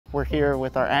We're here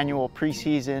with our annual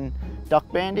preseason duck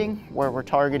banding, where we're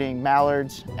targeting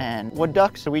mallards and wood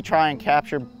ducks. So we try and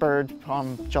capture birds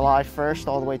from July 1st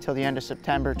all the way till the end of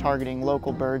September, targeting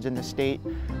local birds in the state,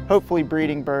 hopefully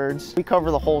breeding birds. We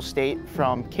cover the whole state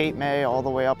from Cape May all the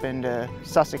way up into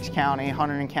Sussex County,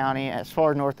 Hunterdon County, as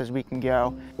far north as we can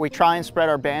go. We try and spread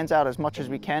our bands out as much as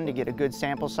we can to get a good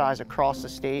sample size across the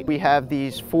state. We have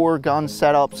these 4 gun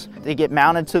setups. They get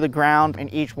mounted to the ground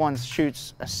and each one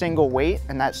shoots a single weight,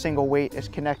 and that single weight is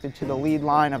connected to the lead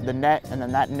line of the net, and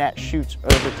then that net shoots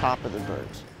over top of the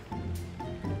birds.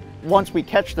 Once we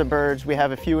catch the birds, we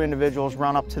have a few individuals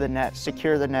run up to the net,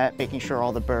 secure the net, making sure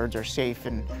all the birds are safe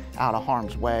and out of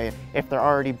harm's way. If they're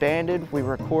already banded, we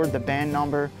record the band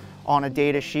number on a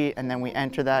data sheet, and then we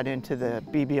enter that into the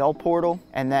BBL portal.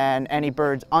 And then any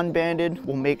birds unbanded,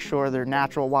 we'll make sure they're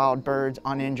natural wild birds,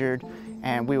 uninjured,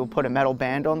 and we will put a metal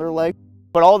band on their leg.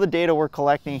 But all the data we're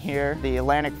collecting here, the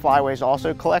Atlantic Flyway is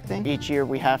also collecting. Each year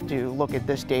we have to look at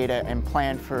this data and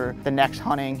plan for the next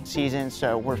hunting season.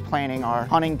 So we're planning our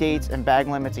hunting dates and bag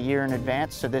limits a year in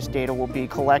advance. So this data will be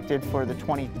collected for the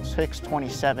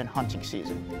 26-27 hunting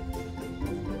season.